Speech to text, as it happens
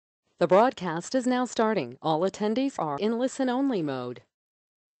The broadcast is now starting. All attendees are in listen-only mode.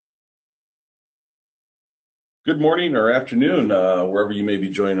 Good morning or afternoon, wherever you may be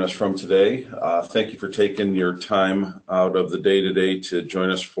joining us from today. Thank you for taking your time out of the day today to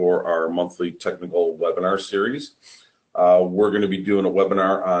join us for our monthly technical webinar series. We're going to be doing a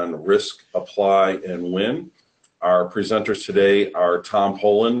webinar on risk, apply, and win. Our presenters today are Tom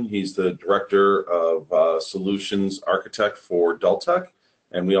Poland. He's the Director of Solutions Architect for Deltek.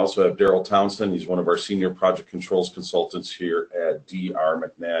 And we also have Daryl Townsend. He's one of our Senior Project Controls Consultants here at DR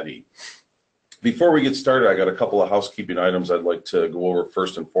McNatty. Before we get started, I got a couple of housekeeping items I'd like to go over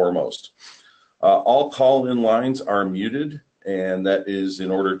first and foremost. All call-in lines are muted, and that is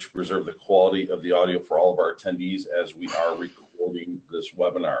in order to preserve the quality of the audio for all of our attendees as we are recording this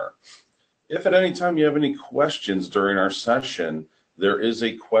webinar. If at any time you have any questions during our session, there is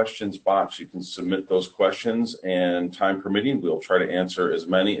a questions box. You can submit those questions, and time permitting, we'll try to answer as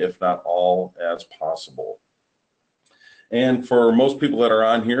many, if not all, as possible. And for most people that are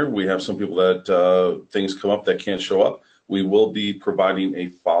on here, we have some people that things come up that can't show up. We will be providing a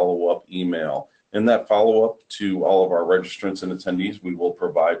follow-up email. In that follow-up to all of our registrants and attendees, we will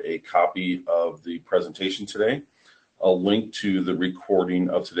provide a copy of the presentation today, a link to the recording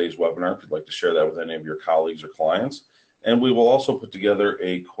of today's webinar if you'd like to share that with any of your colleagues or clients. And we will also put together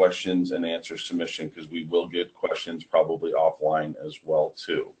a questions and answer submission because we will get questions probably offline as well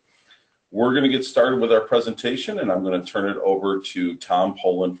too. We're going to get started with our presentation, and I'm going to turn it over to Tom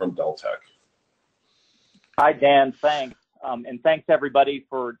Poland from Deltek. Hi, Dan. Thanks. And thanks, everybody,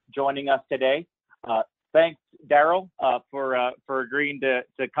 for joining us today. Thanks, Daryl, for agreeing to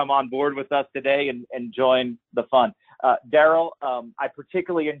come on board with us today and join the fun. Daryl, I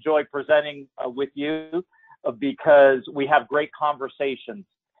particularly enjoy presenting with you because we have great conversations,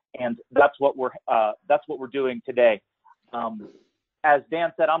 and that's what we're doing today. As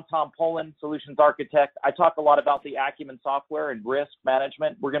Dan said, I'm Tom Poland, Solutions Architect. I talk a lot about the Acumen software and risk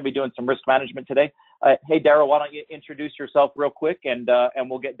management. We're going to be doing some risk management today. Hey, Daryl, why don't you introduce yourself real quick, and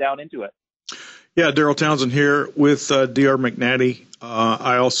we'll get down into it. Yeah, Daryl Townsend here with DR McNatty.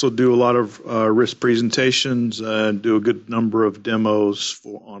 I also do a lot of risk presentations and do a good number of demos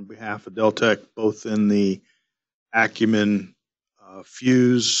on behalf of Deltek, both in the Acumen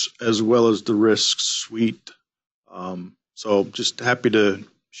Fuse as well as the Risk Suite. So just happy to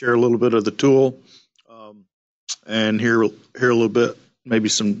share a little bit of the tool and hear a little bit, maybe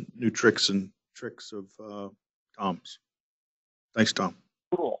some new tricks of Tom's. Thanks, Tom.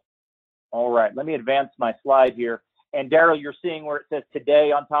 Cool. All right, let me advance my slide here. And Daryl, you're seeing where it says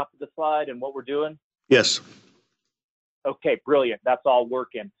today on top of the slide and what we're doing? Yes. Okay, brilliant. That's all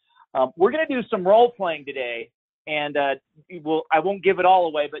working. We're going to do some role playing today. And I won't give it all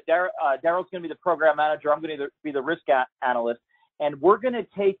away, but Daryl's going to be the program manager. I'm going to be the risk analyst. And we're going to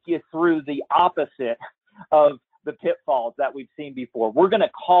take you through the opposite of the pitfalls that we've seen before. We're going to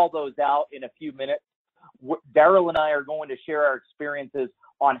call those out in a few minutes. Daryl and I are going to share our experiences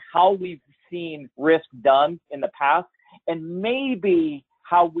on how we've seen risk done in the past and maybe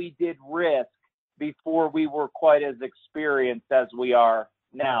how we did risk before we were quite as experienced as we are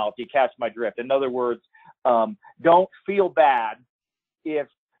now, if you catch my drift. In other words, don't feel bad if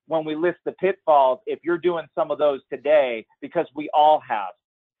when we list the pitfalls, if you're doing some of those today, because we all have.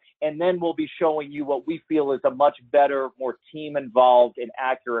 And then we'll be showing you what we feel is a much better, more team involved and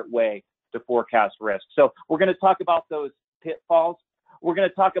accurate way to forecast risk. So we're going to talk about those pitfalls. We're going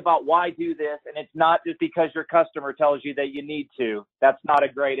to talk about why do this. And it's not just because your customer tells you that you need to. That's not a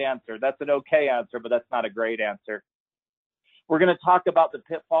great answer. That's an okay answer, but that's not a great answer. We're going to talk about the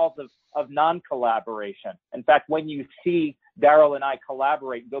pitfalls of non-collaboration. In fact, when you see Daryl and I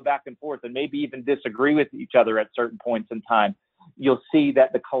collaborate and go back and forth and maybe even disagree with each other at certain points in time, you'll see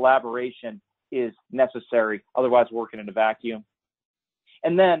that the collaboration is necessary. Otherwise, we're working in a vacuum.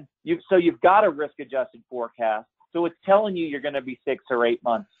 And then you've got a risk-adjusted forecast. So it's telling you you're going to be 6 or 8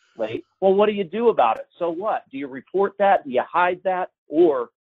 months late. Well, what do you do about it? So what? Do you report that? Do you hide that? Or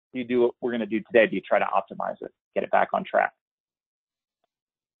do you do what we're going to do today? Do you try to optimize it, get it back on track?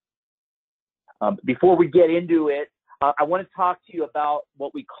 Before we get into it, I want to talk to you about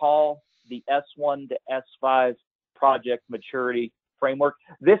what we call the S1 to S5 project maturity framework.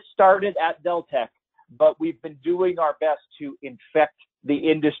 This started at Deltek, but we've been doing our best to infect the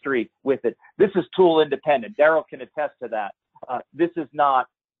industry with it. This is tool independent. Daryl can attest to that. This is not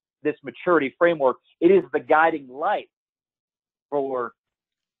this maturity framework. It is the guiding light for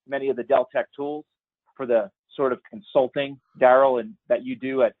many of the Deltek tools, for the sort of consulting, Daryl, and that you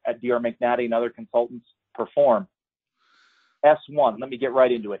do at DR McNatty and other consultants perform. S1, let me get right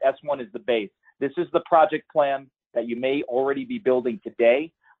into it. S1 is the base. This is the project plan that you may already be building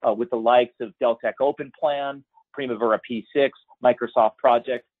today, with the likes of Deltek Open Plan, Primavera P6, Microsoft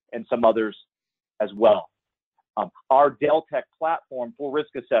Project, and some others as well. Our Deltek platform for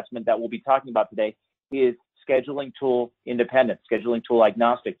risk assessment that we'll be talking about today is scheduling tool independent, scheduling tool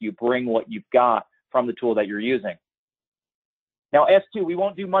agnostic. You bring what you've got from the tool that you're using. Now, S2, we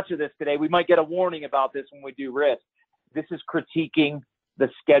won't do much of this today. We might get a warning about this when we do risk. This is critiquing the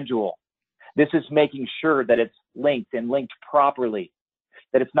schedule. This is making sure that it's linked and linked properly,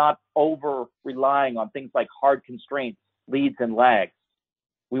 that it's not over relying on things like hard constraints, leads, and lags.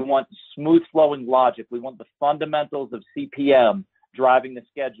 We want smooth flowing logic. We want the fundamentals of CPM driving the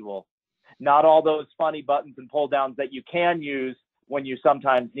schedule, not all those funny buttons and pull downs that you can use when you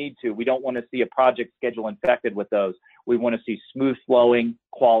sometimes need to. We don't want to see a project schedule infected with those. We want to see smooth flowing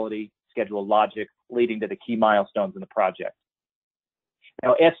quality schedule logic leading to the key milestones in the project.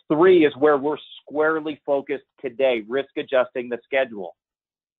 Now, S3 is where we're squarely focused today, risk adjusting the schedule.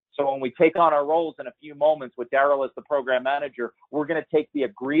 So when we take on our roles in a few moments with Daryl as the program manager, we're going to take the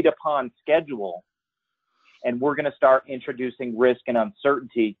agreed upon schedule and we're going to start introducing risk and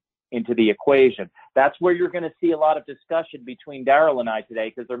uncertainty into the equation. That's where you're going to see a lot of discussion between Daryl and I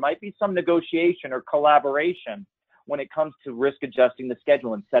today, because there might be some negotiation or collaboration when it comes to risk adjusting the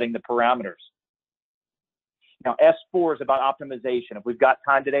schedule and setting the parameters. Now, S4 is about optimization. If we've got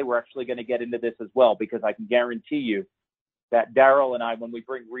time today, we're actually going to get into this as well, because I can guarantee you that Daryl and I, when we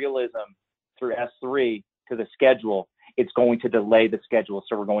bring realism through S3 to the schedule, it's going to delay the schedule,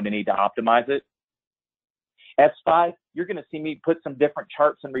 so we're going to need to optimize it. S5, you're going to see me put some different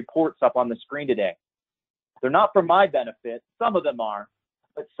charts and reports up on the screen today. They're not for my benefit. Some of them are,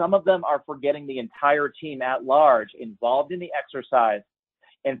 but some of them are for getting the entire team at large involved in the exercise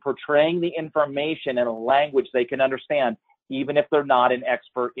and portraying the information in a language they can understand, even if they're not an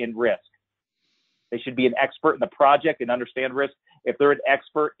expert in risk. They should be an expert in the project and understand risk. If they're an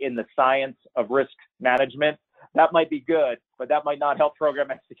expert in the science of risk management, that might be good, but that might not help program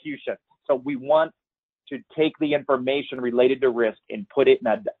execution. So we want to take the information related to risk and put it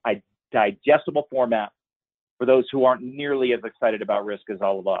in a digestible format for those who aren't nearly as excited about risk as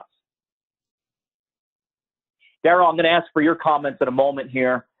all of us. Daryl, I'm going to ask for your comments in a moment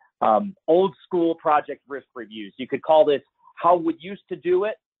here. Old school project risk reviews. You could call this how we used to do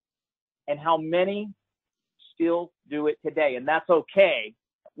it and how many still do it today. And that's okay.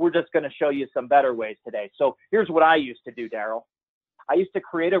 We're just going to show you some better ways today. So here's what I used to do, Daryl. I used to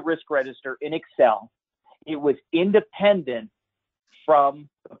create a risk register in Excel. It was independent from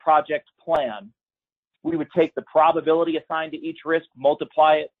the project plan. We would take the probability assigned to each risk,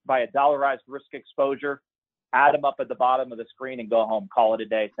 multiply it by a dollarized risk exposure, add them up at the bottom of the screen and go home, call it a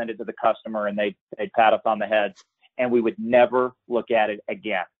day, send it to the customer, and they'd pat us on the head, and we would never look at it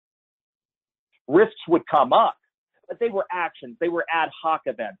again. Risks would come up, but they were actions. They were ad hoc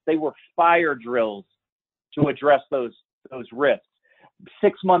events. They were fire drills to address those risks.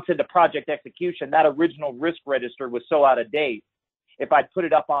 6 months into project execution, that original risk register was so out of date. If I'd put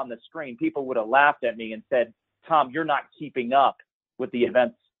it up on the screen, people would have laughed at me and said, Tom, you're not keeping up with the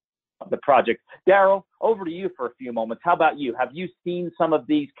events of the project. Daryl, over to you for a few moments. How about you? Have you seen some of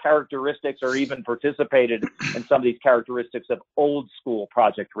these characteristics or even participated in some of these characteristics of old school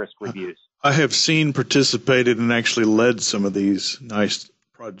project risk reviews? I have seen, participated, and actually led some of these nice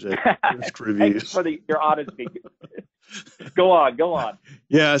project risk reviews. Thanks for your honesty. Go on.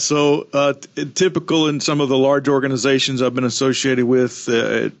 Yeah, so typical in some of the large organizations I've been associated with,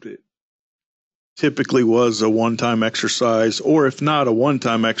 it typically was a one-time exercise, or if not a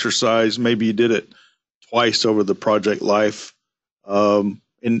one-time exercise, maybe you did it twice over the project life.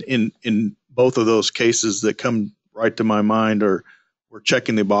 In both of those cases that come right to my mind were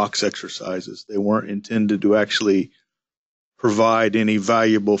checking the box exercises. They weren't intended to actually provide any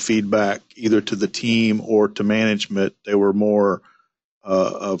valuable feedback either to the team or to management. They were more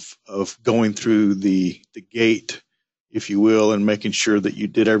of going through the gate, if you will, and making sure that you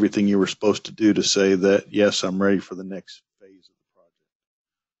did everything you were supposed to do to say that, yes, I'm ready for the next phase of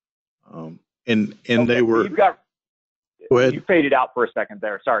the project. And okay, they were. Go ahead. You faded out for a second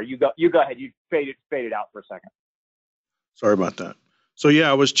there. Sorry, you go ahead. You faded out for a second. Sorry about that. So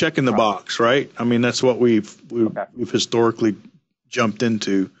yeah, I was checking the box, right? I mean, that's what we've historically jumped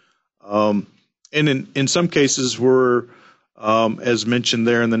into, and in some cases we're, as mentioned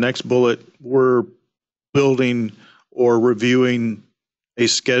there in the next bullet, we're building or reviewing a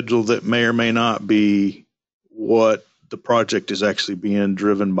schedule that may or may not be what the project is actually being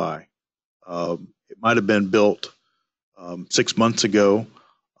driven by. It might have been built 6 months ago,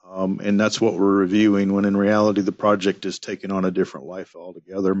 and that's what we're reviewing, when in reality the project is taking on a different life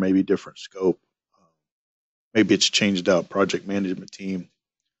altogether, maybe different scope. Maybe it's changed out project management team.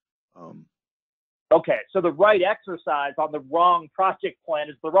 Okay, so the right exercise on the wrong project plan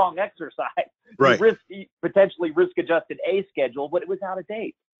is the wrong exercise. Right. You potentially risk-adjusted a schedule, but it was out of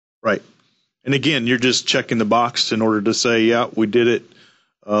date. Right. And again, you're just checking the box in order to say, yeah, we did it.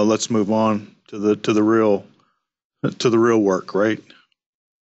 Let's move on to the real work, right?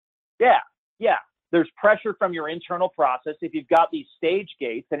 Yeah, yeah. There's pressure from your internal process. If you've got these stage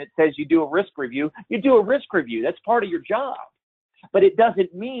gates and it says you do a risk review, you do a risk review. That's part of your job. But it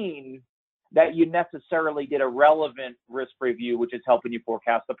doesn't mean that you necessarily did a relevant risk review, which is helping you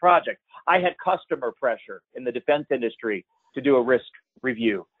forecast the project. I had customer pressure in the defense industry to do a risk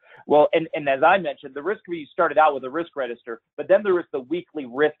review. Well, and as I mentioned, the risk review started out with a risk register, but then there was the weekly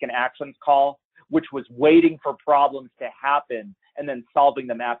risk and actions call, which was waiting for problems to happen and then solving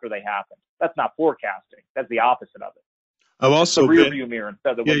them after they happen. That's not forecasting. That's the opposite of it. I've also the rear view mirror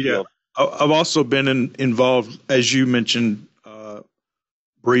instead of the windshield. I've also been involved, as you mentioned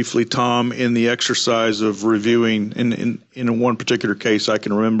briefly, Tom, in the exercise of reviewing. In one particular case, I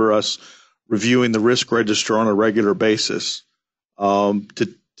can remember us reviewing the risk register on a regular basis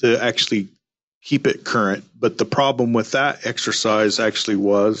to actually keep it current. But the problem with that exercise actually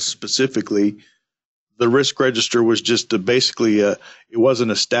was specifically the risk register was just it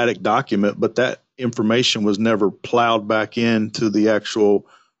wasn't a static document, but that information was never plowed back into the actual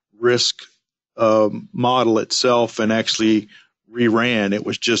risk model itself and actually reran. It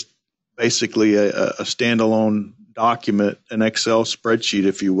was just basically a standalone document, an Excel spreadsheet,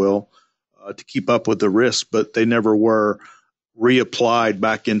 if you will, to keep up with the risk, but they never were reapplied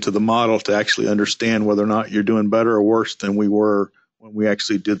back into the model to actually understand whether or not you're doing better or worse than we were when we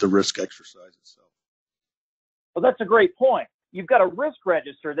actually did the risk exercise itself. Well, that's a great point. You've got a risk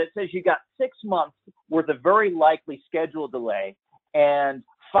register that says you got 6 months worth of very likely schedule delay and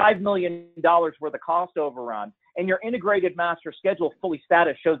 $5 million worth of cost overrun, and your integrated master schedule fully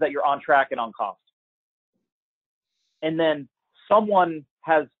status shows that you're on track and on cost. And then someone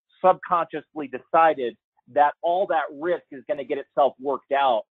has subconsciously decided that all that risk is going to get itself worked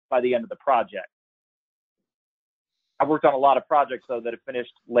out by the end of the project. I've worked on a lot of projects, though, that have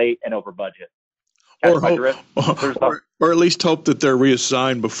finished late and over budget. Or at least hope that they're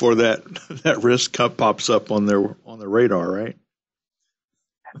reassigned before that risk pops up on their radar, right?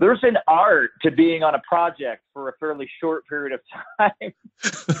 There's an art to being on a project for a fairly short period of time.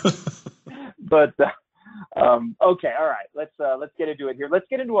 But okay, all right. Let's get into it here. Let's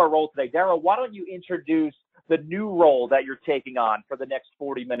get into our role today. Daryl, why don't you introduce the new role that you're taking on for the next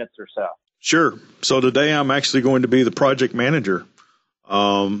 40 minutes or so? Sure. So today I'm actually going to be the project manager.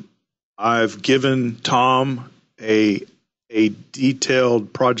 I've given Tom a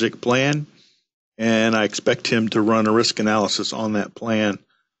detailed project plan, and I expect him to run a risk analysis on that plan.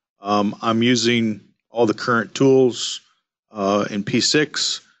 I'm using all the current tools in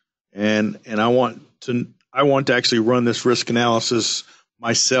P6, and I want to actually run this risk analysis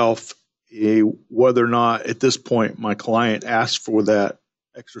myself, whether or not at this point my client asks for that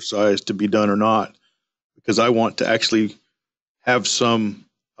exercise to be done or not, because I want to actually have some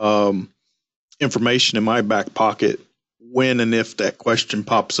information in my back pocket when and if that question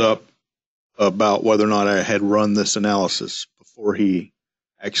pops up about whether or not I had run this analysis before he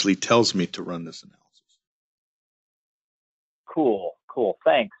actually tells me to run this analysis. Cool.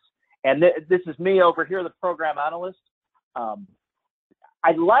 Thanks. And this is me over here, the program analyst.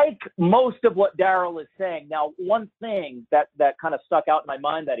 I like most of what Daryl is saying. Now, one thing that kind of stuck out in my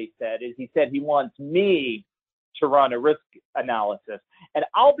mind that he said he wants me to run a risk analysis. And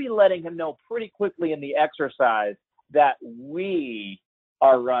I'll be letting him know pretty quickly in the exercise that we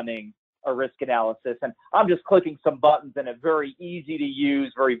are running a risk analysis. And I'm just clicking some buttons in a very easy to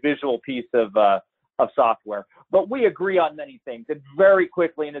use, very visual piece of software. But we agree on many things. And very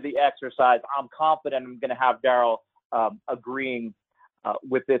quickly into the exercise, I'm confident I'm going to have Daryl agreeing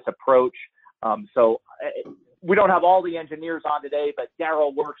with this approach. So we don't have all the engineers on today, but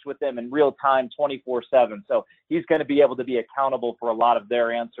Daryl works with them in real time 24/7. So he's going to be able to be accountable for a lot of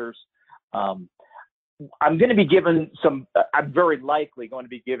their answers. I'm going to be I'm very likely going to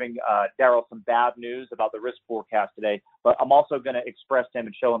be giving Daryl some bad news about the risk forecast today, but I'm also going to express to him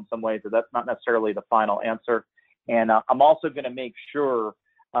and show him some ways that that's not necessarily the final answer. And I'm also going to make sure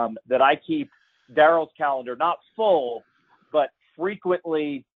that I keep Daryl's calendar not full, but frequent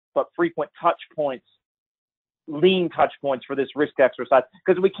touch points, lean touch points for this risk exercise,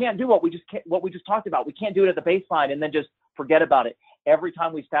 because we can't do what we just talked about. We can't do it at the baseline and then just forget about it. Every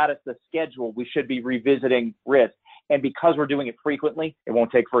time we status the schedule, we should be revisiting risk. And because we're doing it frequently, it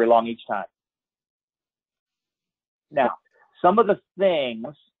won't take very long each time. Now, some of the things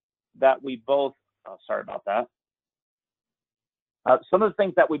that we both, sorry about that. Some of the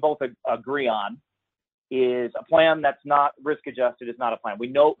things that we both agree on is a plan that's not risk adjusted is not a plan.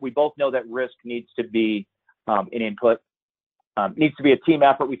 We both know that risk needs to be an input, needs to be a team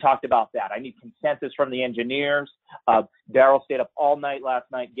effort. We talked about that. I need consensus from the engineers. Daryl stayed up all night last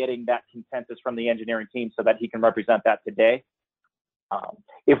night getting that consensus from the engineering team so that he can represent that today.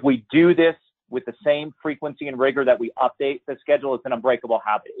 If we do this with the same frequency and rigor that we update the schedule, it's an unbreakable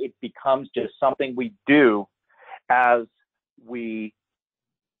habit. It becomes just something we do as we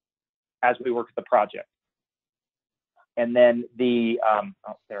work the project. And then the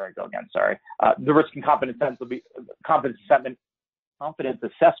there I go again. Sorry. The risk and confidence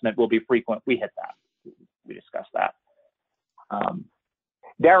assessment will be frequent. We hit that. We discussed that.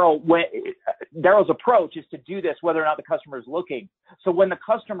 Daryl's approach is to do this whether or not the customer is looking. So when the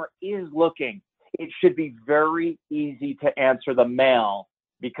customer is looking, it should be very easy to answer the mail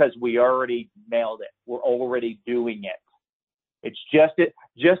because we already mailed it. We're already doing it. It's just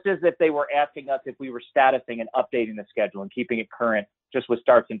as if they were asking us if we were statusing and updating the schedule and keeping it current just with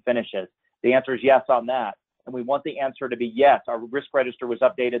starts and finishes. The answer is yes on that. And we want the answer to be yes. Our risk register was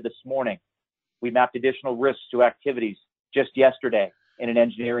updated this morning. We mapped additional risks to activities just yesterday in an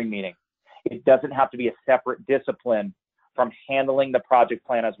engineering meeting. It doesn't have to be a separate discipline from handling the project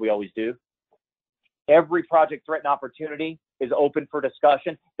plan as we always do. Every project threat and opportunity is open for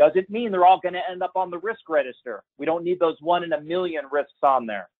discussion. Doesn't mean they're all going to end up on the risk register. We don't need those 1 in a million risks on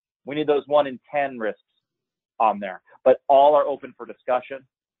there. We need those 1 in 10 risks on there. But all are open for discussion.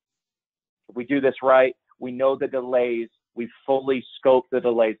 If we do this right, we know the delays. We fully scope the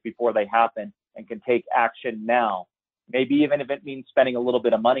delays before they happen and can take action now. Maybe even if it means spending a little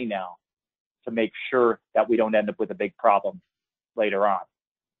bit of money now to make sure that we don't end up with a big problem later on.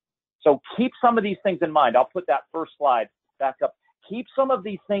 So keep some of these things in mind. I'll put that first slide back up. Keep some of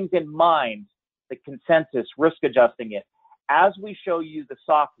these things in mind, the consensus, risk adjusting it, as we show you the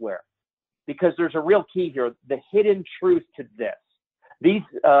software, because there's a real key here, the hidden truth to this. These,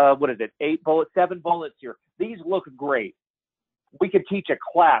 7 bullets here. These look great. We could teach a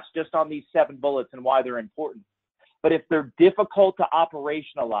class just on these 7 bullets and why they're important. But if they're difficult to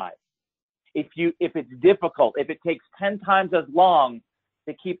operationalize, if it's difficult, if it takes 10 times as long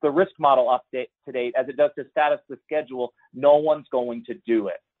to keep the risk model up to date as it does to status the schedule, no one's going to do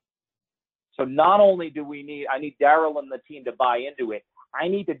it. So not only do I need Daryl and the team to buy into it, I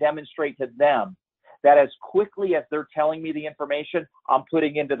need to demonstrate to them that as quickly as they're telling me the information, I'm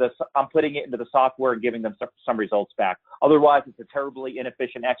putting it into the software and giving them some results back. Otherwise, it's a terribly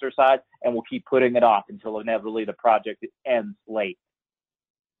inefficient exercise, and we'll keep putting it off until inevitably the project ends late.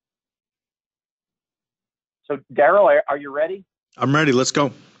 So, Daryl, are you ready? I'm ready. Let's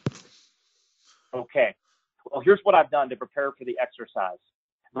go. Okay. Well, here's what I've done to prepare for the exercise.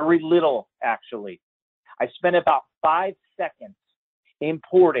 Very little, actually. I spent about 5 seconds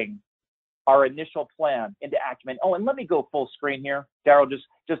importing our initial plan into Acumen. Oh, and let me go full screen here. Daryl,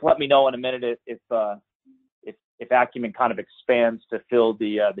 just let me know in a minute if Acumen kind of expands to fill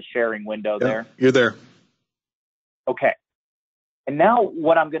the sharing window there. You're there. Okay. And now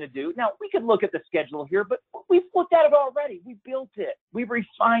what I'm going to do, now we could look at the schedule here, but we've looked at it already. We built it. We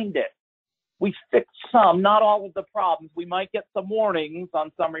refined it. We fixed some, not all of the problems. We might get some warnings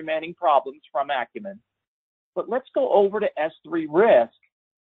on some remaining problems from Acumen. But let's go over to S3 Risk.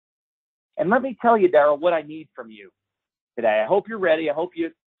 And let me tell you, Daryl, what I need from you today. I hope you're ready. I hope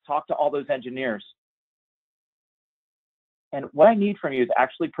you talk to all those engineers. And what I need from you is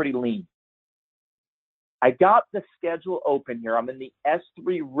actually pretty lean. I got the schedule open here. I'm in the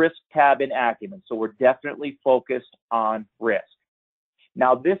S3 Risk tab in Acumen, so we're definitely focused on risk.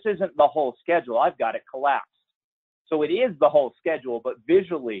 Now, this isn't the whole schedule. I've got it collapsed. So it is the whole schedule, but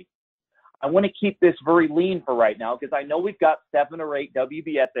visually, I want to keep this very lean for right now because I know we've got 7 or 8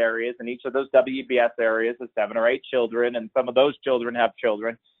 WBS areas, and each of those WBS areas has 7 or 8 children, and some of those children have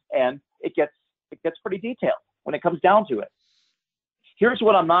children, and it gets pretty detailed when it comes down to it. Here's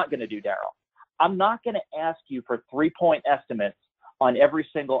what I'm not going to do, Daryl. I'm not going to ask you for 3-point estimates on every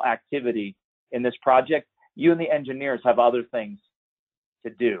single activity in this project. You and the engineers have other things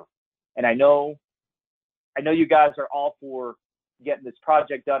to do. And I know you guys are all for getting this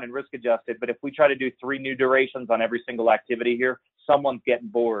project done and risk adjusted, but if we try to do 3 new durations on every single activity here, someone's getting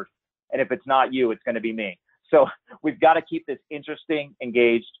bored. And if it's not you, it's going to be me. So we've got to keep this interesting,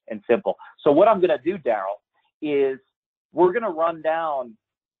 engaged, and simple. So what I'm going to do, Daryl, is we're going to run down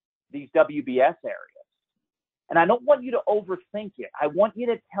these WBS areas. And I don't want you to overthink it. I want you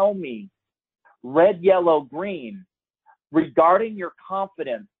to tell me red, yellow, green regarding your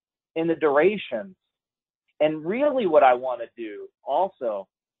confidence in the durations. And really what I want to do also,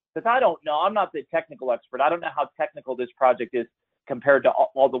 because I don't know, I'm not the technical expert. I don't know how technical this project is. compared to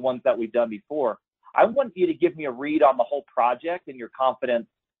all the ones that we've done before. I want you to give me a read on the whole project and your confidence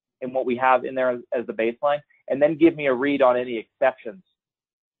in what we have in there as the baseline, and then give me a read on any exceptions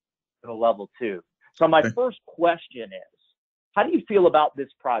to the level 2. So my first question is, how do you feel about this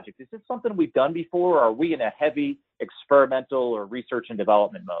project? Is this something we've done before, or are we in a heavy experimental or research and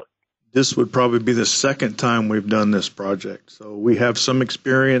development mode? This would probably be the second time we've done this project. So we have some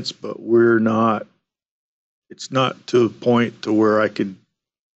experience, but it's not to a point to where I could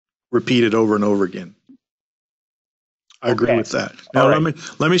repeat it over and over again. I agree with that. Now,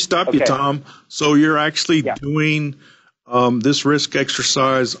 let me stop you, Tom. So you're actually doing this risk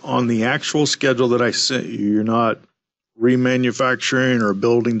exercise on the actual schedule that I sent you. You're not remanufacturing or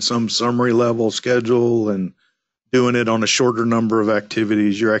building some summary level schedule and doing it on a shorter number of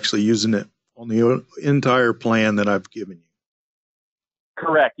activities. You're actually using it on the entire plan that I've given you.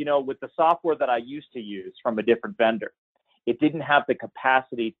 Correct. You know, with the software that I used to use from a different vendor, it didn't have the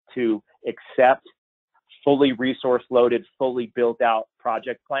capacity to accept fully resource loaded, fully built out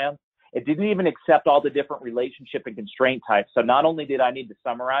project plans. It didn't even accept all the different relationship and constraint types. So not only did I need to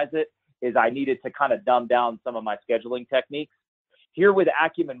summarize it, is I needed to kind of dumb down some of my scheduling techniques. Here with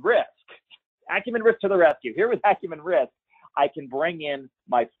Acumen Risk to the rescue. Here with Acumen Risk, I can bring in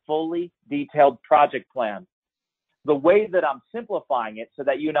my fully detailed project plan. The way that I'm simplifying it so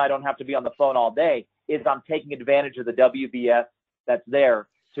that you and I don't have to be on the phone all day is I'm taking advantage of the WBS that's there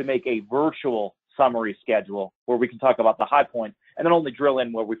to make a virtual summary schedule where we can talk about the high points and then only drill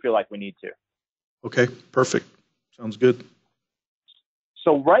in where we feel like we need to. Okay, perfect. Sounds good.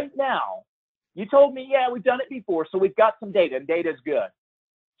 So right now, you told me, yeah, we've done it before, so we've got some data, and data is good.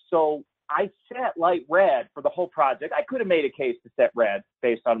 So I set light red for the whole project. I could have made a case to set red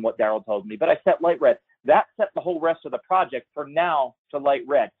based on what Daryl told me, but I set light red. That set the whole rest of the project for now to light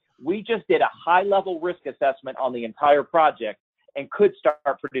red. We just did a high-level risk assessment on the entire project and could start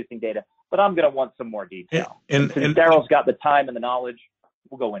producing data, but I'm going to want some more detail. And Daryl's got the time and the knowledge,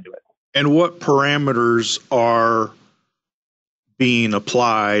 we'll go into it. And what parameters are being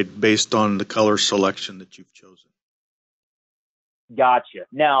applied based on the color selection that you've chosen? Gotcha.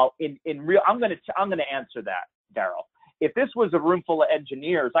 Now, in real, I'm going to answer that, Daryl. If this was a room full of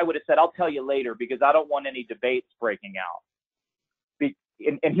engineers, I would have said, I'll tell you later because I don't want any debates breaking out.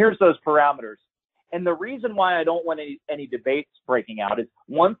 And here's those parameters. And the reason why I don't want any debates breaking out is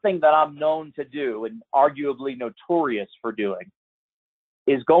one thing that I'm known to do and arguably notorious for doing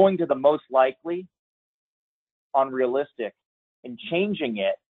is going to the most likely on realistic and changing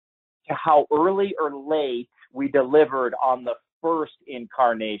it to how early or late we delivered on the first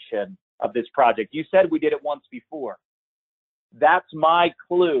incarnation of this project. You said we did it once before. That's my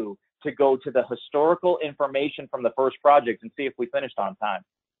clue to go to the historical information from the first project and see if we finished on time.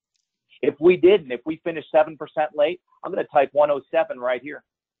 If we didn't, if we finished 7% late, I'm going to type 107 right here.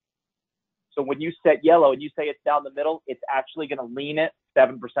 So when you set yellow and you say it's down the middle, it's actually going to lean it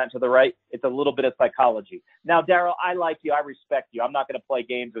 7% to the right. It's a little bit of psychology. Now, Daryl, I like you. I respect you. I'm not going to play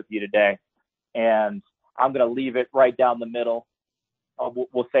games with you today. And I'm going to leave it right down the middle.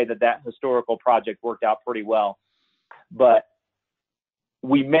 We'll say that historical project worked out pretty well. But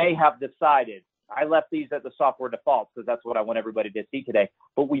we may have decided, I left these at the software defaults because that's what I want everybody to see today,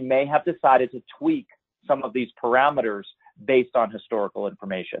 but we may have decided to tweak some of these parameters based on historical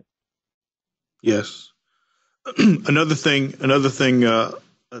information. Yes. Another thing, an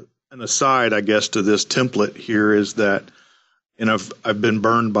aside, I guess, to this template here is that, and I've been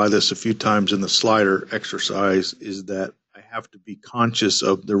burned by this a few times in the slider exercise, is that I have to be conscious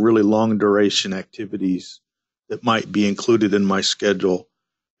of the really long duration activities that might be included in my schedule.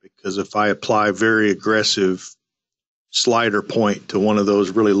 Because if I apply very aggressive slider point to one of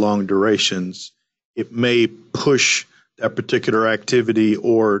those really long durations, it may push that particular activity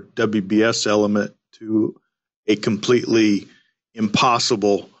or WBS element to a completely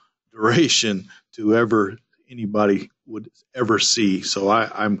impossible duration to anybody would ever see. So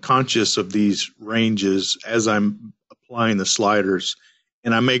I'm conscious of these ranges as I'm applying the sliders,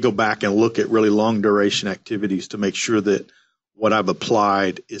 and I may go back and look at really long duration activities to make sure that what I've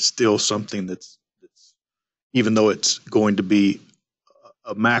applied is still something that's even though it's going to be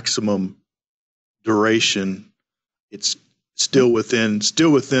a maximum duration, it's still within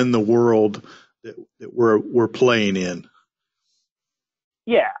the world that we're playing in.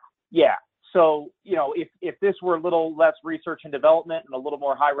 Yeah. So, if this were a little less research and development and a little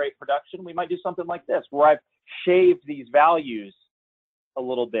more high rate production, we might do something like this, where I've shaved these values a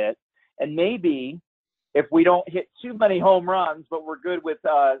little bit. And maybe if we don't hit too many home runs, but we're good with,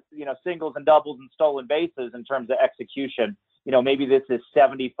 singles and doubles and stolen bases in terms of execution, maybe this is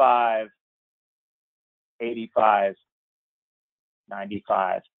 75, 85,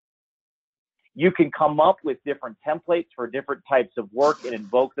 95. You can come up with different templates for different types of work and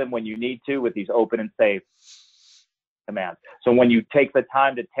invoke them when you need to with these open and save commands. So when you take the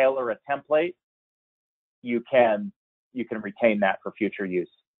time to tailor a template, you can retain that for future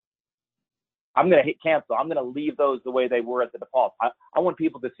use. I'm going to hit cancel. I'm going to leave those the way they were at the default. I want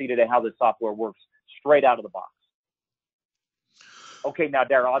people to see today how this software works straight out of the box. Okay, now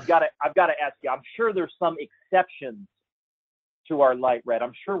Daryl, I've got to ask you. I'm sure there's some exceptions to our light red.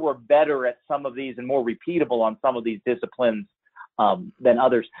 I'm sure we're better at some of these and more repeatable on some of these disciplines than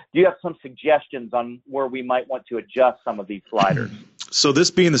others. Do you have some suggestions on where we might want to adjust some of these sliders? So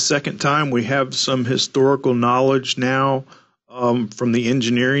this being the second time, we have some historical knowledge now from the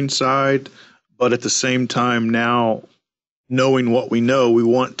engineering side, but at the same time now, knowing what we know, we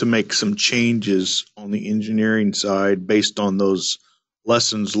want to make some changes on the engineering side based on those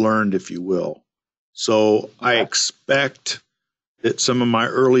lessons learned, if you will. So I expect that some of my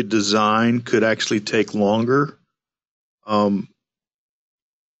early design could actually take longer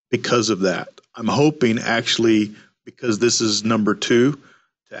because of that. I'm hoping actually, because this is number 2,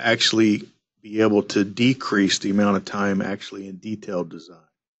 to actually be able to decrease the amount of time actually in detailed design.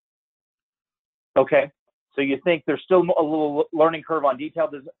 Okay. So you think there's still a little learning curve on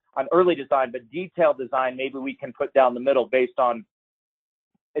on early design, but detailed design maybe we can put down the middle based on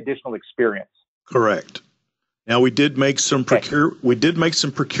additional experience. Correct. Now we did make some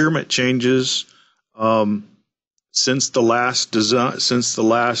procurement changes since the last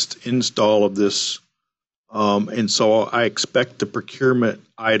install of this, and so I expect the procurement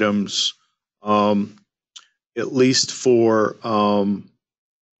items, at least for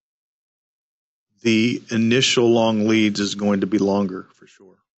the initial long leads, is going to be longer for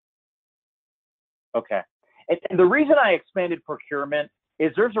sure. Okay. And the reason I expanded procurement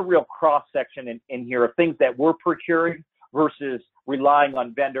is there's a real cross-section in here of things that we're procuring versus relying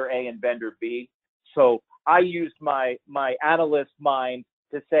on vendor A and vendor B. So I used my analyst mind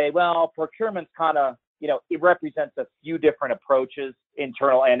to say, well, procurement's kind of, it represents a few different approaches,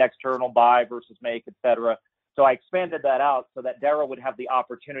 internal and external, buy versus make, et cetera. So I expanded that out so that Daryl would have the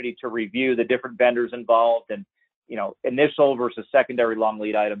opportunity to review the different vendors involved and, initial versus secondary long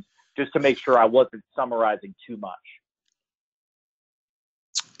lead items, just to make sure I wasn't summarizing too much.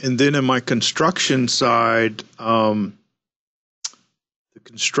 And then in my construction side, of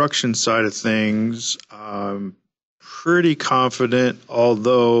things, I'm pretty confident,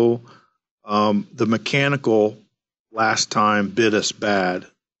 although the mechanical last time bit us bad,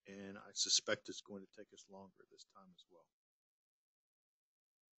 and I suspect it's going to take us longer this time as well.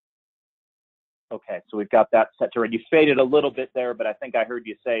 Okay, so we've got that set to ready. You faded a little bit there, but I think I heard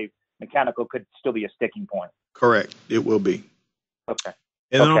you say mechanical could still be a sticking point. Correct, it will be. Okay.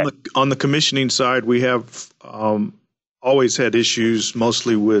 And then on the commissioning side, we have always had issues,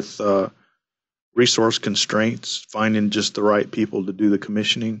 mostly with resource constraints, finding just the right people to do the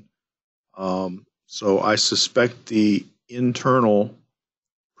commissioning. So I suspect the internal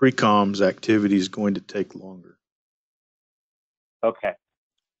pre-coms activity is going to take longer. Okay.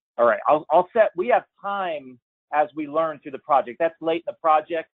 All right. I'll set. We have time as we learn through the project. That's late in the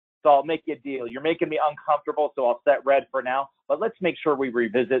project, so I'll make you a deal. You're making me uncomfortable, so I'll set red for now. But let's make sure we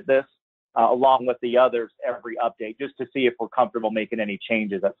revisit this along with the others every update, just to see if we're comfortable making any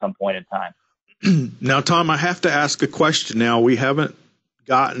changes at some point in time. Now, Tom, I have to ask a question. Now, we haven't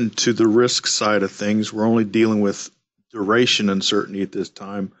gotten to the risk side of things. We're only dealing with duration uncertainty at this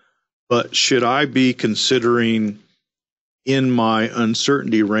time. But should I be considering in my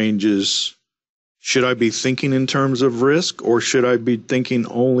uncertainty ranges, should I be thinking in terms of risk, or should I be thinking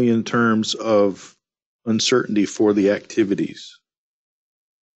only in terms of uncertainty for the activities?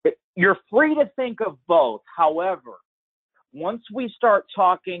 You're free to think of both. However, once we start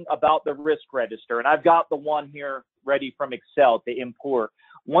talking about the risk register, and I've got the one here ready from Excel to import.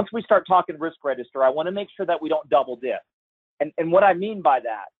 Once we start talking risk register, I want to make sure that we don't double dip. And what I mean by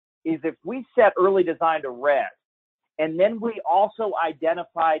that is if we set early design to red, and then we also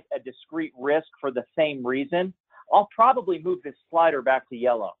identified a discrete risk for the same reason, I'll probably move this slider back to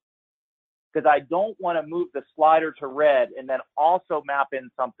yellow, because I don't want to move the slider to red and then also map in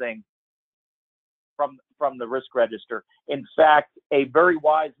something from the risk register. In fact, a very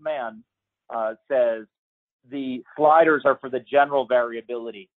wise man says the sliders are for the general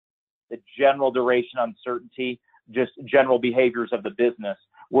variability, the general duration uncertainty, just general behaviors of the business,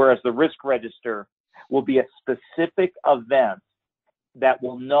 whereas the risk register will be a specific event that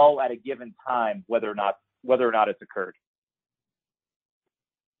will know at a given time whether or not it's occurred.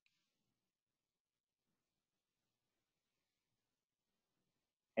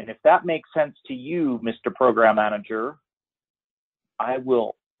 And if that makes sense to you, Mr. Program Manager, I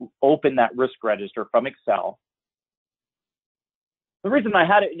will open that risk register from Excel. The reason I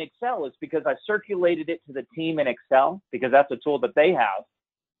had it in Excel is because I circulated it to the team in Excel, because that's a tool that they have.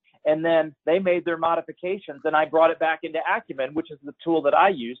 And then they made their modifications, and I brought it back into Acumen, which is the tool that I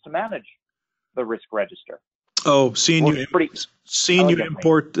use to manage the risk register. Oh, seeing you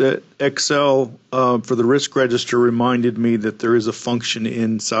import Excel for the risk register reminded me that there is a function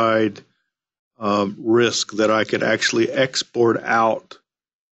inside risk that I could actually export out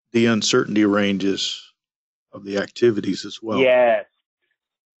the uncertainty ranges of the activities as well. Yes.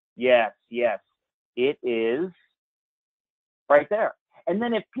 It is right there. And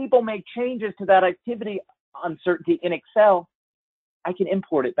then if people make changes to that activity uncertainty in Excel, I can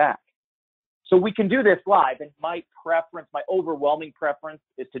import it back. So we can do this live, and my preference, my overwhelming preference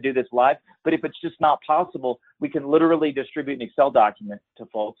is to do this live. But if it's just not possible, we can literally distribute an Excel document to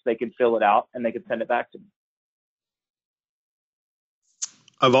folks. They can fill it out and they can send it back to me.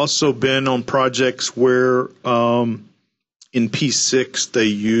 I've also been on projects where in P6 they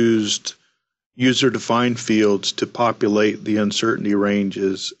used user-defined fields to populate the uncertainty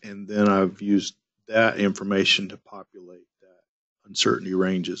ranges, and then I've used that information to populate that uncertainty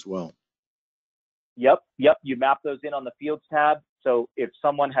range as well. Yep. You map those in on the Fields tab. So if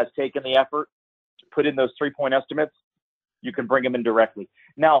someone has taken the effort to put in those 3-point estimates, you can bring them in directly.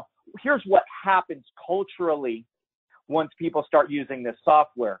 Now, here's what happens culturally once people start using this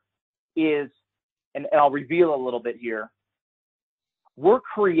software is, and I'll reveal a little bit here, we're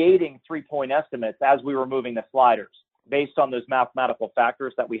creating 3-point estimates as we were moving the sliders based on those mathematical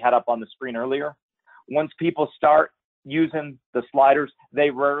factors that we had up on the screen earlier. Once people start using the sliders, they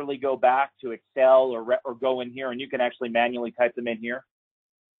rarely go back to Excel or go in here, and you can actually manually type them in here.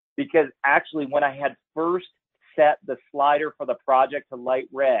 Because actually, when I had first set the slider for the project to light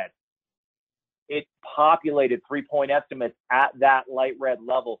red, it populated 3-point estimates at that light red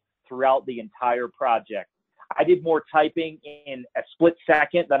level throughout the entire project. I did more typing in a split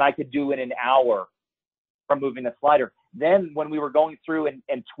second than I could do in an hour from moving the slider. Then when we were going through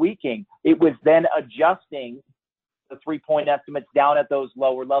and tweaking, it was then adjusting the 3-point estimates down at those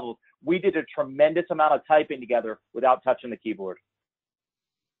lower levels. We did a tremendous amount of typing together without touching the keyboard.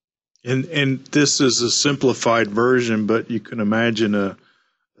 And this is a simplified version, but you can imagine a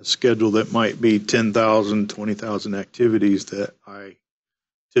schedule that might be 10,000, 20,000 activities that I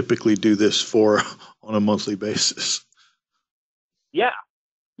typically do this for on a monthly basis. Yeah.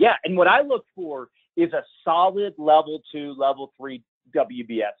 And what I look for is a solid level 2, level 3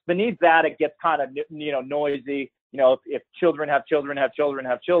 WBS. Beneath that, it gets kind of noisy. If children have children have children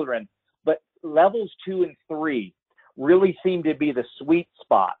have children, but levels 2 and 3 really seem to be the sweet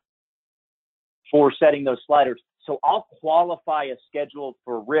spot for setting those sliders. So I'll qualify a schedule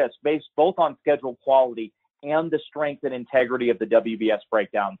for risk based both on schedule quality and the strength and integrity of the WBS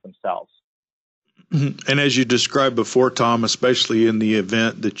breakdowns themselves. And as you described before, Tom, especially in the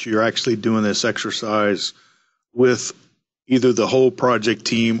event that you're actually doing this exercise with either the whole project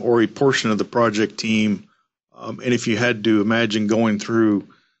team or a portion of the project team, and if you had to imagine going through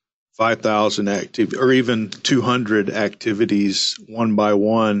 5,000 activities or even 200 activities one by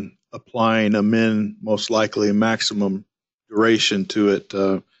one, applying a most likely a maximum duration to it,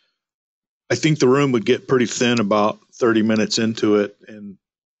 I think the room would get pretty thin about 30 minutes into it, and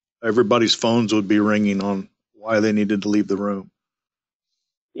everybody's phones would be ringing on why they needed to leave the room.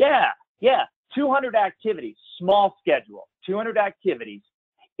 Yeah. 200 activities, small schedule, 200 activities,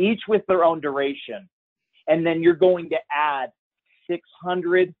 each with their own duration. And then you're going to add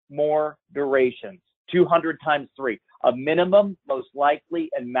 600 more durations, 200 times 3, a minimum, most likely,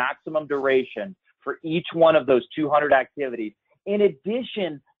 and maximum duration for each one of those 200 activities, in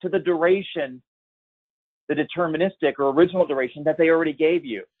addition to the duration, the deterministic or original duration that they already gave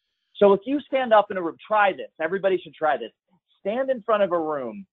you. So if you stand up in a room, try this. Everybody should try this. Stand in front of a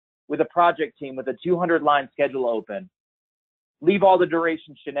room with a project team with a 200-line schedule open. Leave all the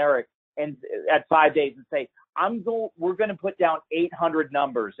durations generic and at 5 days and say, we're going to put down 800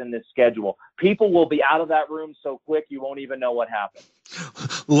 numbers in this schedule. People will be out of that room so quick you won't even know what happened.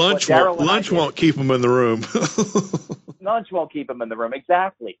 Lunch won't keep them in the room. Lunch won't keep them in the room.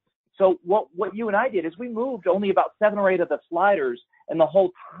 Exactly. So what you and I did is we moved only about 7 or 8 of the sliders, and the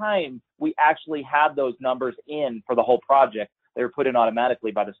whole time we actually had those numbers in for the whole project. They were put in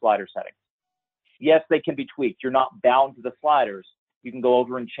automatically by the slider settings. Yes, they can be tweaked. You're not bound to the sliders. You can go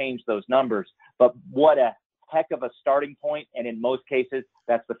over and change those numbers. But what a heck of a starting point, and in most cases,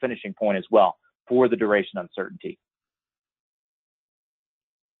 that's the finishing point as well for the duration uncertainty.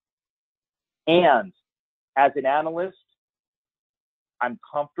 And as an analyst, I'm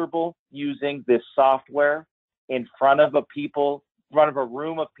comfortable using this software in front of a people front of a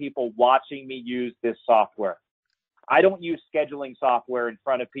room of people watching me use this software. I don't use scheduling software in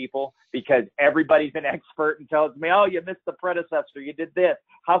front of people because everybody's an expert and tells me, oh, you missed the predecessor. You did this.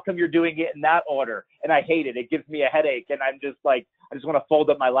 How come you're doing it in that order? And I hate it. It gives me a headache. And I'm just like, I just want to fold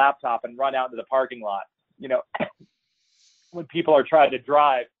up my laptop and run out into the parking lot. You know, when people are trying to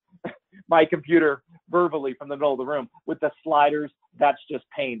drive my computer verbally from the middle of the room with the sliders, that's just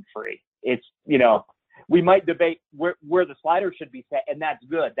pain free. It's, you know, we might debate where the sliders should be set, and that's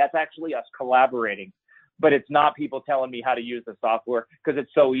good. That's actually us collaborating. But it's not people telling me how to use the software because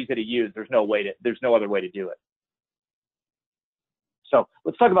it's so easy to use. There's no other way to do it. So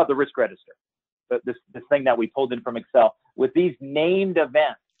let's talk about the risk register, this thing that we pulled in from Excel with these named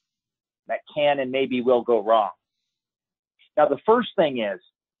events that can and maybe will go wrong. Now, the first thing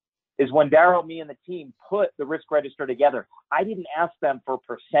is when Daryl, me, and the team put the risk register together, I didn't ask them for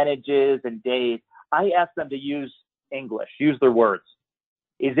percentages and days. I asked them to use English, use their words.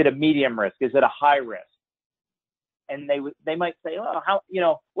 Is it a medium risk? Is it a high risk? And they might say, oh, how, you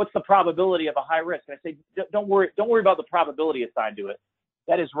know, what's the probability of a high risk? And I say, don't worry about the probability assigned to it.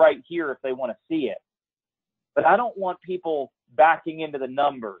 That is right here if they want to see it. But I don't want people backing into the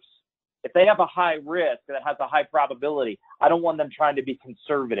numbers. If they have a high risk that has a high probability, I don't want them trying to be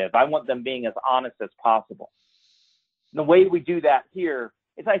conservative. I want them being as honest as possible. And the way we do that here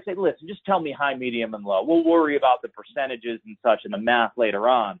is I say, listen, just tell me high, medium, and low. We'll worry about the percentages and such and the math later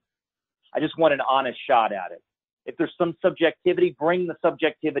on. I just want an honest shot at it. If there's some subjectivity, bring the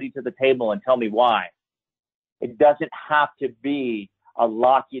subjectivity to the table and tell me why. It doesn't have to be a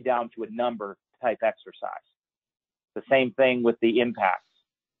lock you down to a number type exercise. The same thing with the impacts.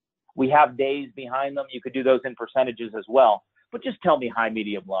 We have days behind them. You could do those in percentages as well, but just tell me high,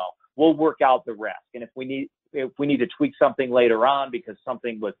 medium, low. We'll work out the rest. And if we need to tweak something later on because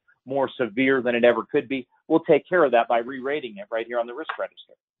something was more severe than it ever could be, we'll take care of that by re-rating it right here on the risk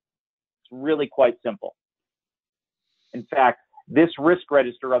register. It's really quite simple. In fact, this risk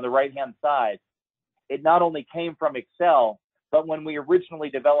register on the right-hand side, it not only came from Excel, but when we originally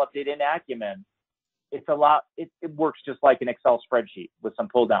developed it in Acumen, it works just like an Excel spreadsheet with some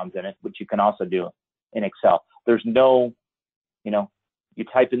pull downs in it, which you can also do in Excel. There's no, you know, you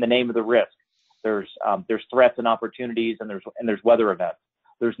type in the name of the risk. There's threats and opportunities, and there's weather events.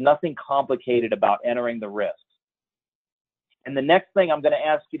 There's nothing complicated about entering the risks. And the next thing I'm going to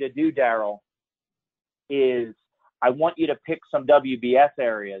ask you to do, Daryl, is I want you to pick some WBS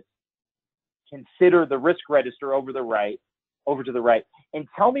areas, consider the risk register over to the right, and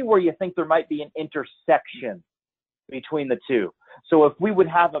tell me where you think there might be an intersection between the two. So if we would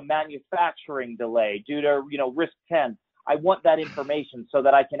have a manufacturing delay due to, you know, risk 10, I want that information so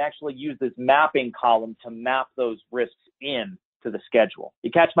that I can actually use this mapping column to map those risks in to the schedule.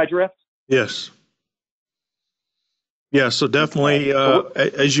 You catch my drift? Yes. Yeah, so definitely,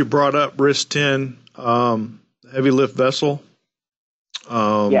 as you brought up, risk 10, heavy lift vessel.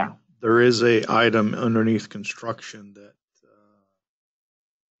 Yeah. There is a item underneath construction that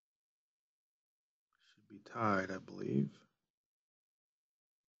should be tied, I believe.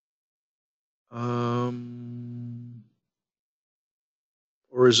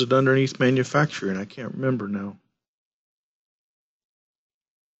 Or is it underneath manufacturing? I can't remember now.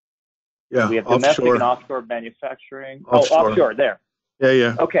 Yeah, we have domestic offshore. and offshore manufacturing. Offshore. Oh, offshore, there.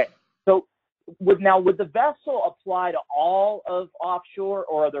 Yeah. Okay. So would the vessel apply to all of offshore,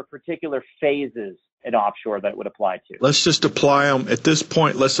 or are there particular phases in offshore that would apply to? Let's just apply them. At this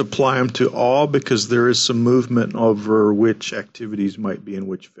point, let's apply them to all because there is some movement over which activities might be in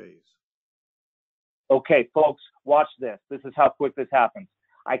which phase. Okay, folks, watch this. This is how quick this happens.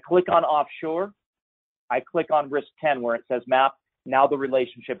 I click on offshore. I click on risk 10 where it says map. Now the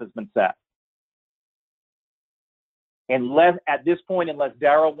relationship has been set. At this point, unless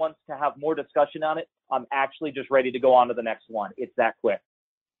Daryl wants to have more discussion on it, I'm actually just ready to go on to the next one. It's that quick.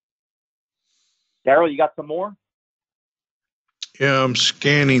 Daryl, you got some more? Yeah, I'm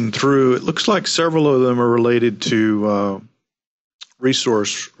scanning through. It looks like several of them are related to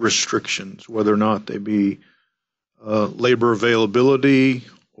resource restrictions, whether or not they be labor availability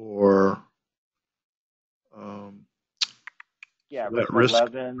or risk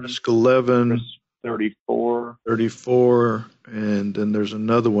 11, risk 34, and then there's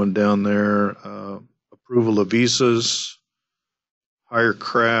another one down there, approval of visas, hire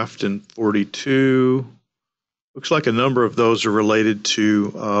craft, and 42. Looks like a number of those are related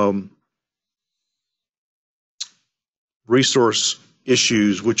to resource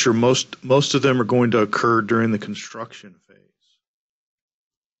issues, which are most of them are going to occur during the construction phase.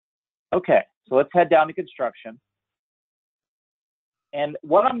 Okay, so let's head down to construction. And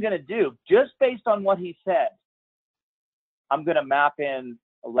what I'm going to do, just based on what he said, I'm going to map in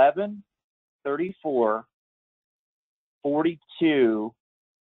 11, 34, 42,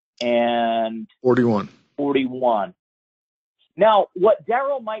 and 41. 41. Now, what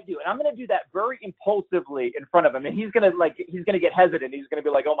Daryl might do, and I'm going to do that very impulsively in front of him, and he's going to get hesitant. He's going to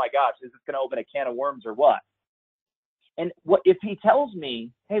be like, oh my gosh, is this going to open a can of worms or what? And what if he tells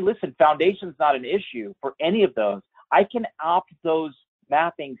me, hey, listen, foundation's not an issue for any of those, I can opt those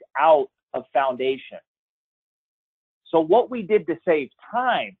mappings out of foundation. So what we did to save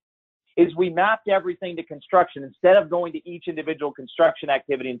time is we mapped everything to construction instead of going to each individual construction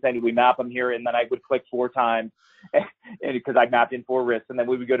activity and saying, we map them here, and then I would click 4 times and because I mapped in 4 risks, and then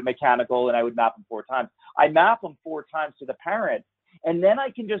we would go to mechanical and I would map them 4 times. I map them 4 times to the parent, and then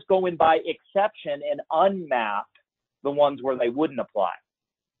I can just go in by exception and unmap the ones where they wouldn't apply.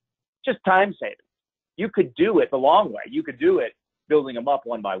 Just time saving. You could do it the long way. You could do it building them up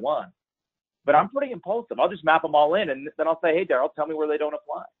one by one. But I'm pretty impulsive. I'll just map them all in, and then I'll say, hey, Daryl, tell me where they don't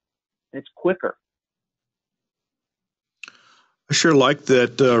apply. It's quicker. I sure like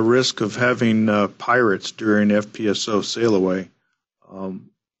that risk of having pirates during FPSO sail away.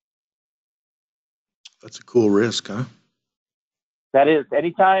 That's a cool risk, huh? That is.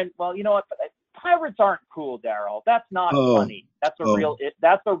 Anytime. Well, you know what? Pirates aren't cool, Daryl. That's not funny. That's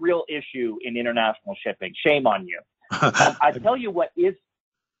a real issue in international shipping. Shame on you. I tell you what is.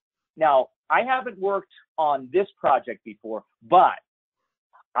 Now, I haven't worked on this project before, but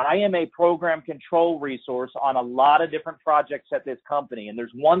I am a program control resource on a lot of different projects at this company. And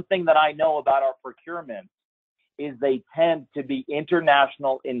there's one thing that I know about our procurement is they tend to be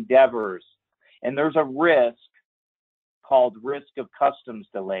international endeavors. And there's a risk called risk of customs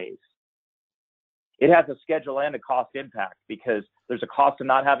delays. It has a schedule and a cost impact because there's a cost of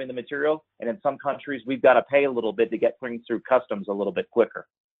not having the material. And in some countries, we've got to pay a little bit to get things through customs a little bit quicker.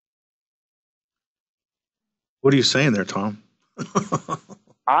 What are you saying there, Tom?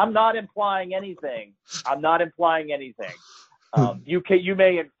 I'm not implying anything. You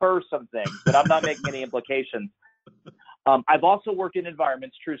may infer some things, but I'm not making any implications. I've also worked in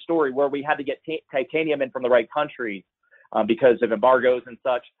environments, true story, where we had to get titanium in from the right countries because of embargoes and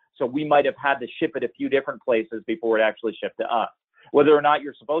such. So we might have had to ship it a few different places before it actually shipped to us. Whether or not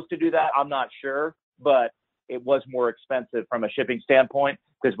you're supposed to do that, I'm not sure, but it was more expensive from a shipping standpoint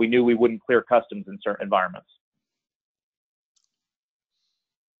because we knew we wouldn't clear customs in certain environments.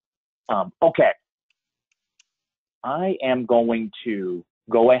 Okay. I am going to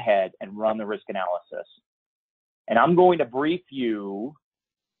go ahead and run the risk analysis. And I'm going to brief you.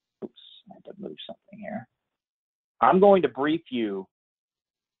 Oops, I had to move something here. I'm going to brief you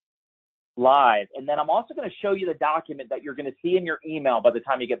live. And then I'm also going to show you the document that you're going to see in your email by the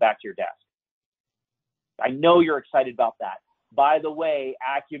time you get back to your desk. I know you're excited about that. By the way,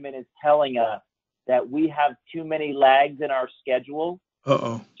 Acumen is telling us that we have too many lags in our schedule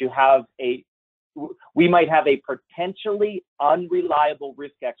to have we might have a potentially unreliable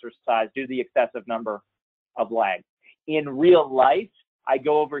risk exercise due to the excessive number of lags. In real life, I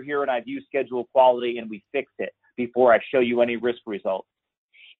go over here and I view schedule quality and we fix it before I show you any risk results.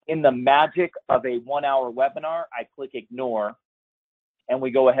 In the magic of a 1-hour webinar, I click ignore and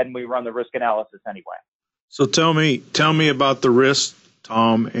we go ahead and we run the risk analysis anyway. So tell me about the risk,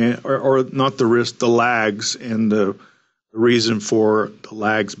 Tom, or not the risk, the lags, and the reason for the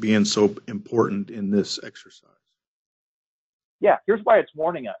lags being so important in this exercise. Yeah, here's why it's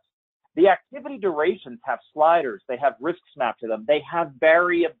warning us. The activity durations have sliders. They have risks mapped to them. They have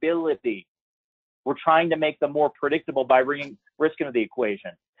variability. We're trying to make them more predictable by bringing risk into the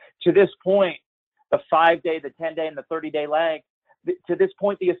equation. To this point, the 5-day, the 10-day, and the 30-day lag, to this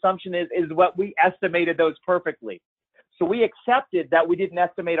point, the assumption is what we estimated those perfectly. So we accepted that we didn't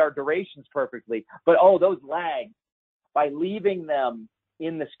estimate our durations perfectly, but those lags, by leaving them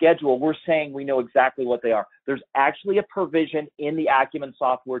in the schedule, we're saying we know exactly what they are. There's actually a provision in the Acumen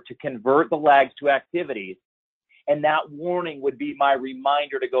software to convert the lags to activities, and that warning would be my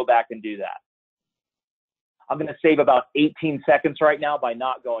reminder to go back and do that. I'm going to save about 18 seconds right now by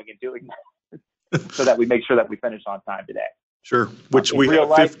not going and doing that so that we make sure that we finish on time today. Sure, which we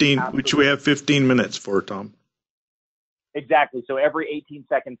have 15 minutes for, Tom. Exactly, so every 18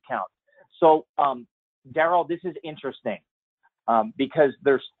 seconds counts. So, Daryl, this is interesting because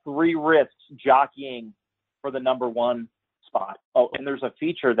there's 3 risks jockeying for the number 1 spot. Oh, and there's a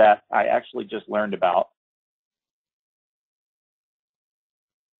feature that I actually just learned about.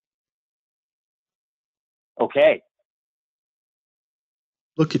 Okay.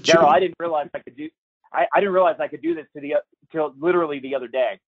 Look at you. Daryl, I didn't realize I could do this till literally the other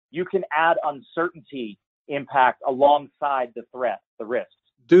day. You can add uncertainty impact alongside the threat, the risks.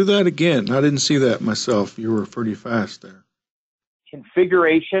 Do that again. I didn't see that myself. You were pretty fast there.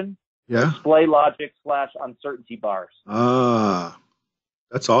 configuration, Yeah. display logic / uncertainty bars. Ah,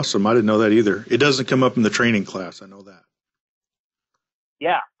 that's awesome. I didn't know that either. It doesn't come up in the training class. I know that.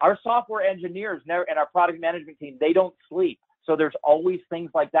 Yeah, our software engineers and our product management team, they don't sleep. So there's always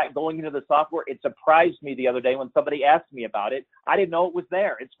things like that going into the software. It surprised me the other day when somebody asked me about it. I didn't know it was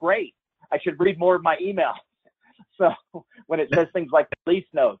there. It's great. I should read more of my email. So when it says things like release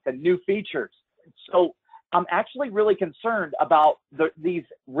notes and new features. So I'm actually really concerned about these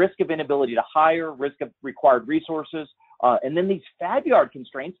risk of inability to hire, risk of required resources, and then these fab yard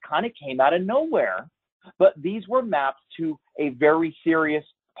constraints kind of came out of nowhere. But these were mapped to a very serious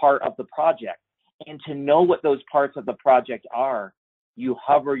part of the project. And to know what those parts of the project are, you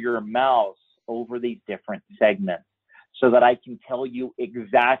hover your mouse over these different segments so that I can tell you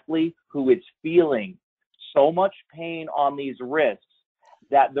exactly who is feeling so much pain on these risks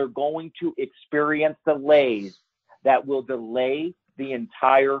that they're going to experience delays that will delay the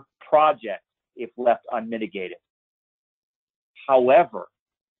entire project if left unmitigated. However,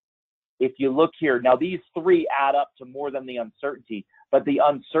 if you look here, now these three add up to more than the uncertainty, but the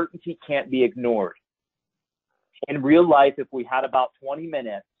uncertainty can't be ignored. In real life, if we had about 20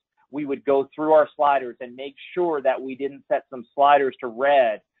 minutes, we would go through our sliders and make sure that we didn't set some sliders to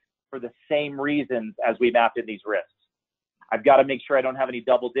red for the same reasons as we mapped in these risks. I've got to make sure I don't have any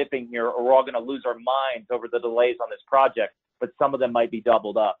double dipping here, or we're all going to lose our minds over the delays on this project, but some of them might be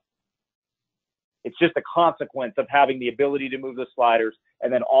doubled up. It's just a consequence of having the ability to move the sliders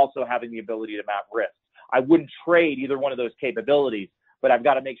and then also having the ability to map risks. I wouldn't trade either one of those capabilities, but I've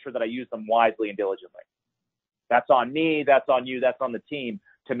got to make sure that I use them wisely and diligently. That's on me, that's on you, that's on the team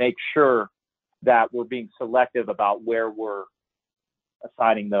to make sure that we're being selective about where we're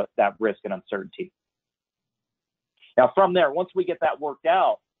assigning that risk and uncertainty. Now from there, once we get that worked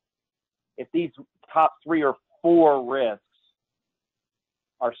out, if these top 3 or 4 risks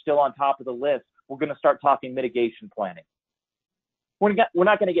are still on top of the list, we're going to start talking mitigation planning. We're not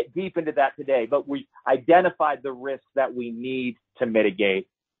going to get deep into that today, but we identified the risks that we need to mitigate,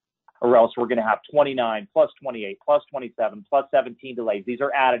 or else we're going to have 29 plus 28 plus 27 plus 17 delays. These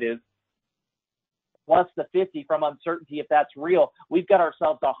are additive. Plus the 50 from uncertainty, if that's real. We've got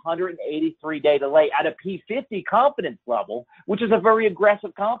ourselves a 183-day delay at a P50 confidence level, which is a very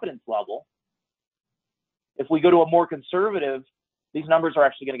aggressive confidence level. If we go to a more conservative, these numbers are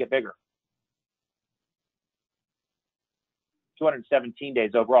actually going to get bigger. 217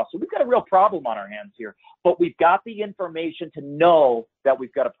 days overall. So we've got a real problem on our hands here, but we've got the information to know that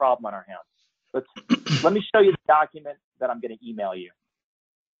we've got a problem on our hands. Let me show you the document that I'm going to email you.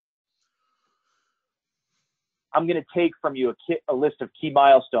 I'm going to take from you a list of key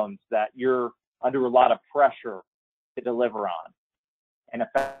milestones that you're under a lot of pressure to deliver on. And in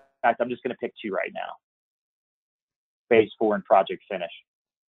fact, I'm just going to pick 2 right now. Phase 4 and project finish.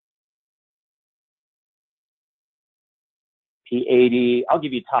 P80, I'll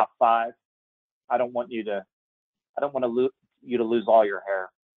give you top 5. I don't want you to lose all your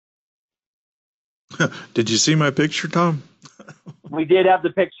hair. Did you see my picture, Tom? We did have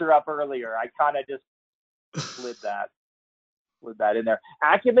the picture up earlier. I kind of just slid that in there.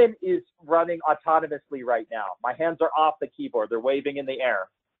 Acumen is running autonomously right now. My hands are off the keyboard. They're waving in the air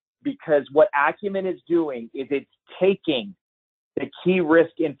because what Acumen is doing is it's taking the key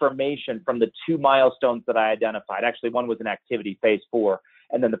risk information from the 2 milestones that I identified. Actually, one was an activity, phase 4,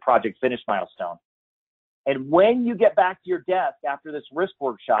 and then the project finish milestone. And when you get back to your desk after this risk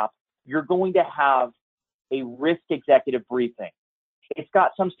workshop, you're going to have a risk executive briefing. It's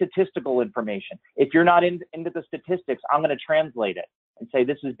got some statistical information. If you're not into the statistics, I'm going to translate it and say,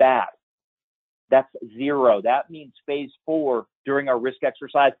 this is bad. That's 0. That means phase 4 during our risk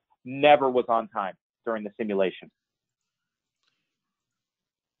exercise never was on time during the simulation.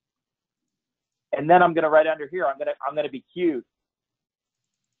 And then I'm going to write under here, I'm going to be cute.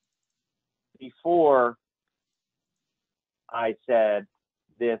 Before I said,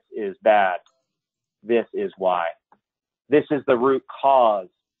 this is bad. This is why. This is the root cause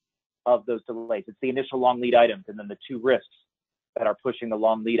of those delays. It's the initial long lead items and then the 2 risks that are pushing the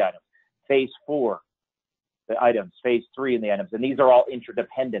long lead items. Phase 4, the items. Phase 3 and the items. And these are all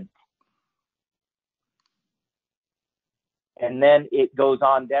interdependent. And then it goes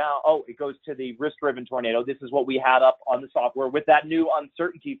on down. Oh, it goes to the risk-driven tornado. This is what we had up on the software with that new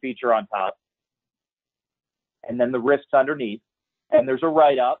uncertainty feature on top. And then the risks underneath. And there's a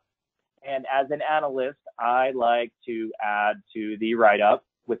write-up. And as an analyst, I like to add to the write-up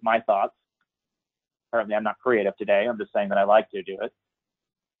with my thoughts. Apparently, I'm not creative today. I'm just saying that I like to do it.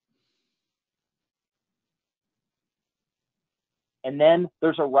 And then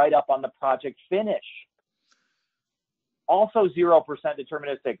there's a write-up on the project finish. also 0%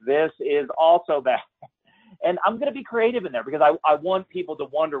 deterministic. This is also bad. And I'm going to be creative in there because I want people to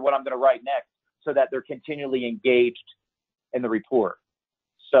wonder what I'm going to write next so that they're continually engaged in the report.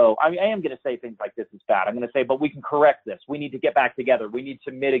 So I am going to say things like this is bad. I'm going to say, but we can correct this. We need to get back together. We need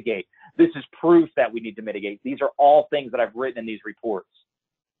to mitigate. This is proof that we need to mitigate. These are all things that I've written in these reports.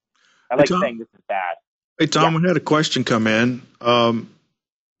 I like saying this is bad. Hey, Tom, we had a question come in.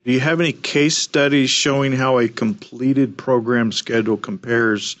 Do you have any case studies showing how a completed program schedule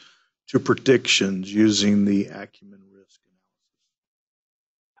compares to predictions using the Acumen Risk analysis?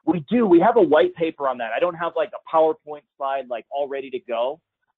 We do. We have a white paper on that. I don't have like a PowerPoint slide like all ready to go.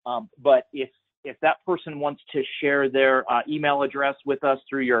 But if that person wants to share their email address with us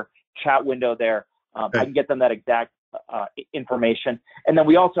through your chat window there, Okay. I can get them that exact information. And then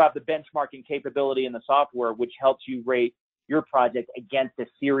we also have the benchmarking capability in the software, which helps you rate your project against a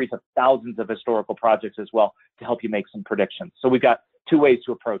series of thousands of historical projects as well to help you make some predictions. So we've got two ways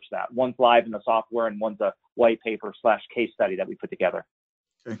to approach that. One's live in the software and one's a white paper / case study that we put together.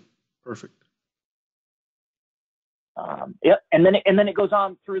 Okay, perfect. Yeah, and then it goes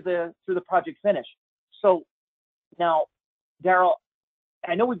on through the project finish. So now, Daryl,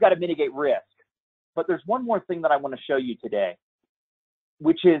 I know we've got to mitigate risk, but there's one more thing that I want to show you today,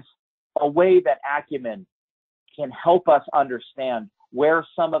 which is a way that Acumen can help us understand where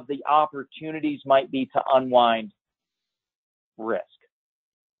some of the opportunities might be to unwind risk.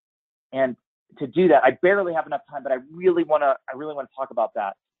 And to do that, I barely have enough time, but I really want to talk about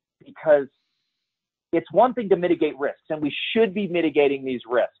that because it's one thing to mitigate risks, and we should be mitigating these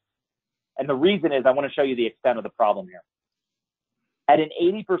risks. And the reason is I want to show you the extent of the problem here. At an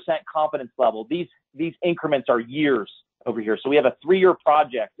 80% confidence level, these increments are years over here. So we have a 3-year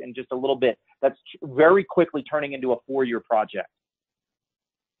project in just a little bit that's very quickly turning into a 4-year project.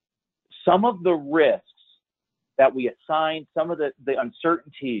 Some of the risks that we assign, some of the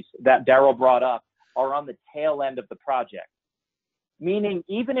uncertainties that Daryl brought up are on the tail end of the project. Meaning,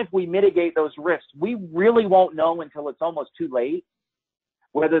 even if we mitigate those risks, we really won't know until it's almost too late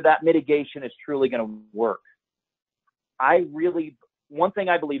whether that mitigation is truly going to work. One thing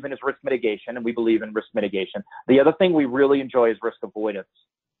I believe in is risk mitigation, and we believe in risk mitigation. The other thing we really enjoy is risk avoidance.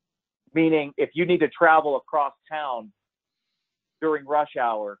 Meaning, if you need to travel across town during rush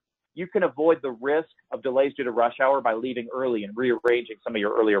hour, you can avoid the risk of delays due to rush hour by leaving early and rearranging some of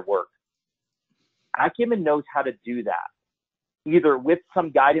your earlier work. Acumen knows how to do that, either with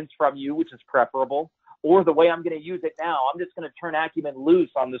some guidance from you, which is preferable, or the way I'm going to use it now, I'm just going to turn Acumen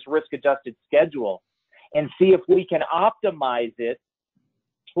loose on this risk-adjusted schedule and see if we can optimize it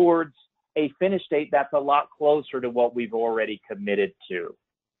towards a finish date that's a lot closer to what we've already committed to.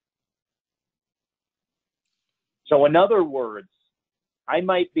 So in other words,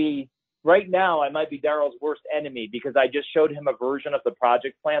 right now, I might be Daryl's worst enemy because I just showed him a version of the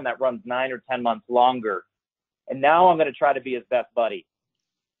project plan that runs 9 or 10 months longer. And now I'm going to try to be his best buddy.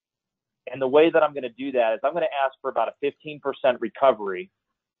 And the way that I'm going to do that is I'm going to ask for about a 15% recovery.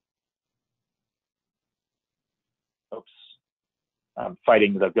 Oops. I'm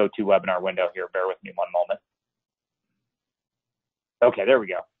fighting the GoToWebinar window here. Bear with me one moment. Okay, there we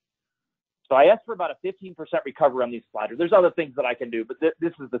go. So I asked for about a 15% recovery on these sliders. There's other things that I can do, but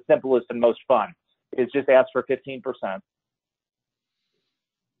this is the simplest and most fun, is just ask for 15%.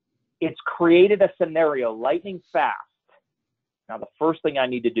 It's created a scenario lightning fast. Now, the first thing I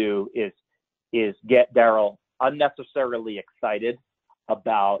need to do is get Daryl unnecessarily excited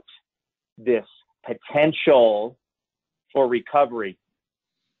about this potential for recovery.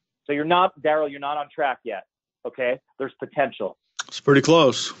 So Daryl, you're not on track yet, okay? There's potential. It's pretty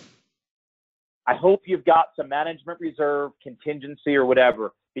close. I hope you've got some management reserve, contingency, or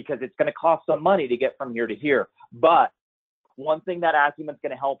whatever, because it's going to cost some money to get from here to here. But one thing that Acumen's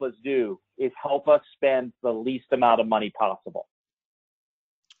going to help us do is help us spend the least amount of money possible.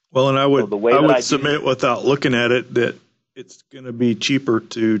 Well, and I would submit without looking at it that it's going to be cheaper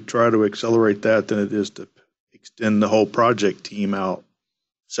to try to accelerate that than it is to extend the whole project team out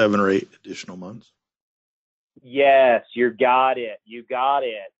 7 or 8 additional months. Yes, you got it. You got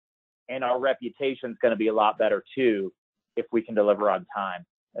it. And our reputation is going to be a lot better too if we can deliver on time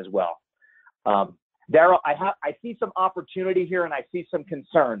as well. Daryl, I see some opportunity here and I see some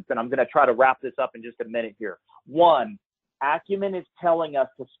concerns, and I'm going to try to wrap this up in just a minute here. One, Acumen is telling us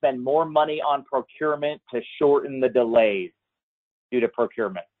to spend more money on procurement to shorten the delays due to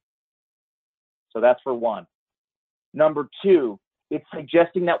procurement. So that's for one. Number two, it's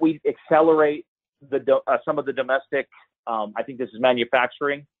suggesting that we accelerate some of the domestic, I think this is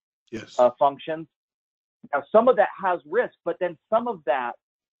manufacturing, yes, functions. Now, some of that has risk, but then some of that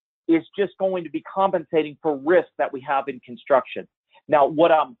is just going to be compensating for risk that we have in construction. Now,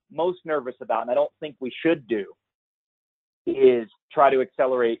 what I'm most nervous about, and I don't think we should do, is try to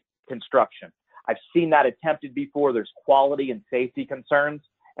accelerate construction. I've seen that attempted before. There's quality and safety concerns,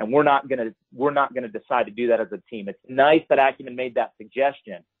 and we're not gonna decide to do that as a team. It's nice that Acumen made that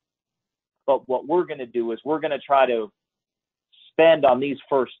suggestion, but what we're gonna do is we're gonna try to spend on these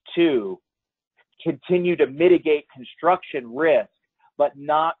first two, continue to mitigate construction risk, but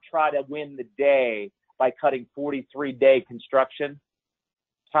not try to win the day by cutting 43-day construction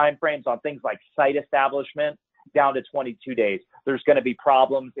timeframes on things like site establishment down to 22 days. There's going to be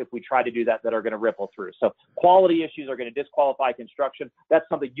problems if we try to do that are going to ripple through. So quality issues are going to disqualify construction. That's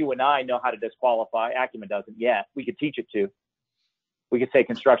something you and I know how to disqualify. Acumen doesn't yet. We could teach it to. We could say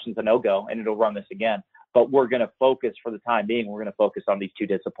construction's a no-go and it'll run this again. But we're going to focus for the time being. We're going to focus on these two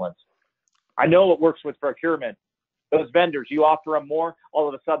disciplines. I know it works with procurement. Those vendors, you offer them more, all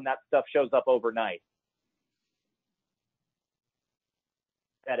of a sudden that stuff shows up overnight.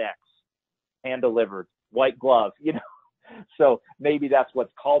 FedEx, hand delivered, white glove, you know. So maybe that's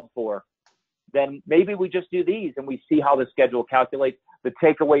what's called for. Then maybe we just do these and we see how the schedule calculates. The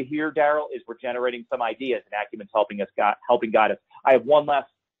takeaway here, Daryl, is we're generating some ideas and Acumen's helping guide us. I have one last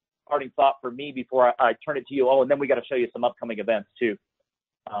parting thought for me before I turn it to you. Oh, and then we got to show you some upcoming events too.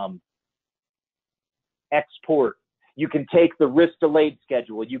 Export. You can take the risk delayed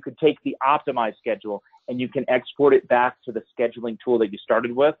schedule. You could take the optimized schedule and you can export it back to the scheduling tool that you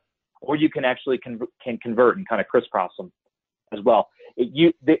started with, or you can actually convert and kind of crisscross them as well.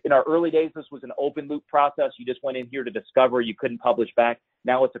 In our early days, this was an open loop process. You just went in here to discover, you couldn't publish back.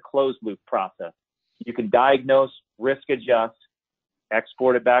 Now it's a closed loop process. You can diagnose, risk adjust,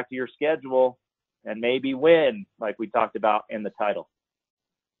 export it back to your schedule, and maybe win, like we talked about in the title.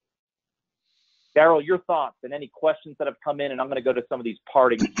 Daryl, your thoughts and any questions that have come in, and I'm going to go to some of these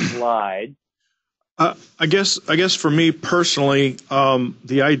parting slides. I guess for me personally,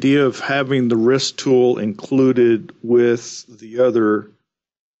 the idea of having the risk tool included with the other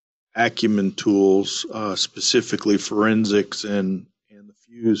Acumen tools, specifically forensics and the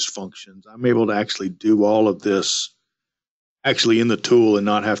fuse functions, I'm able to actually do all of this actually in the tool and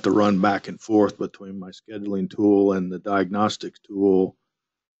not have to run back and forth between my scheduling tool and the diagnostics tool,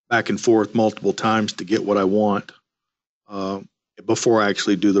 back and forth multiple times to get what I want. Before I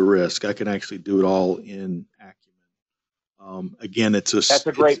actually do the risk, I can actually do it all in Acumen. Again, that's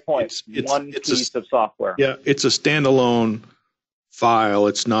a great point. One piece of software. Yeah, it's a standalone file.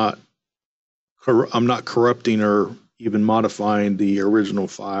 It's not. I'm not corrupting or even modifying the original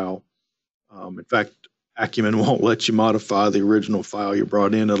file. In fact, Acumen won't let you modify the original file you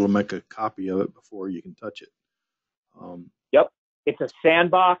brought in. It'll make a copy of it before you can touch it. Yep, it's a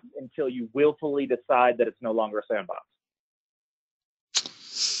sandbox until you willfully decide that it's no longer a sandbox.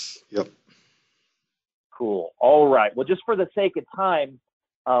 Yep. Cool. All right. Well, just for the sake of time,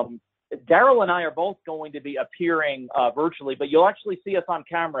 Daryl and I are both going to be appearing virtually, but you'll actually see us on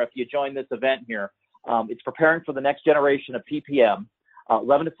camera if you join this event here. It's preparing for the next generation of PPM,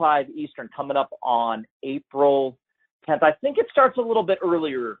 11 to 5 Eastern, coming up on April 10th. I think it starts a little bit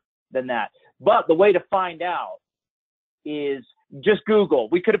earlier than that, but the way to find out is just Google.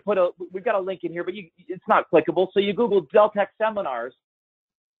 We've got a link in here, but it's not clickable. So you Google Deltek seminars,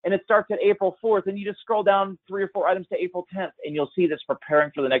 and it starts at April 4th, and you just scroll down 3 or 4 items to April 10th, and you'll see this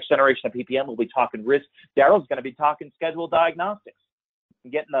preparing for the next generation of PPM. We'll be talking risk. Daryl's going to be talking schedule diagnostics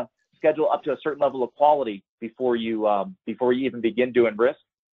and getting the schedule up to a certain level of quality before you even begin doing risk.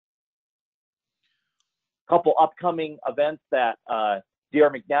 A couple upcoming events that DR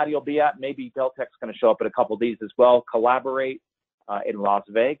McNatty will be at. Maybe Deltek's going to show up at a couple of these as well. Collaborate in Las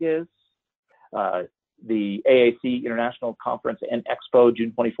Vegas. The AAC International Conference and Expo,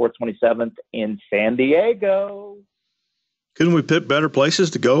 June 24th, 27th in San Diego. Couldn't we pick better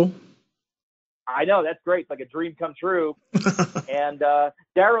places to go? I know, that's great. It's like a dream come true. And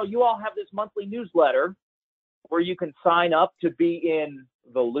Daryl, you all have this monthly newsletter where you can sign up to be in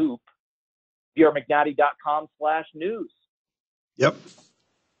the loop, drmcnatty.com/news. Yep.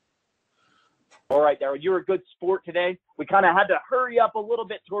 All right, Daryl, you're a good sport today. We kind of had to hurry up a little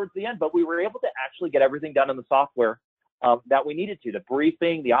bit towards the end, but we were able to actually get everything done in the software that we needed to. The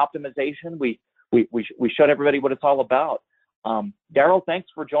briefing, the optimization, we showed everybody what it's all about. Daryl, thanks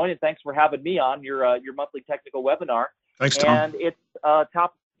for joining. Thanks for having me on your monthly technical webinar. Thanks, Tom. And it's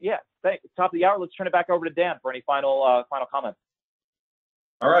top of the hour. Let's turn it back over to Dan for any final comments.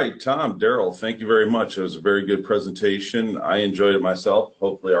 All right, Tom, Daryl, thank you very much. It was a very good presentation. I enjoyed it myself.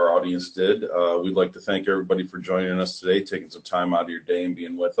 Hopefully our audience did. We'd like to thank everybody for joining us today, taking some time out of your day and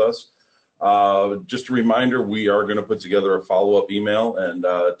being with us. Just a reminder, we are going to put together a follow-up email. And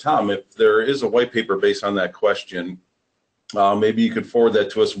Tom, if there is a white paper based on that question, maybe you could forward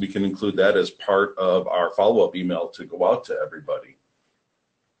that to us. We can include that as part of our follow-up email to go out to everybody.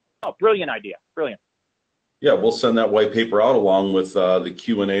 Oh, brilliant idea. Brilliant. Yeah, we'll send that white paper out along with the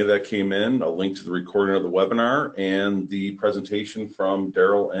Q&A that came in, a link to the recording of the webinar, and the presentation from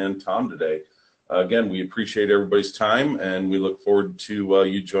Daryl and Tom today. Again, we appreciate everybody's time, and we look forward to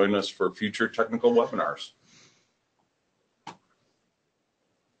you joining us for future technical webinars.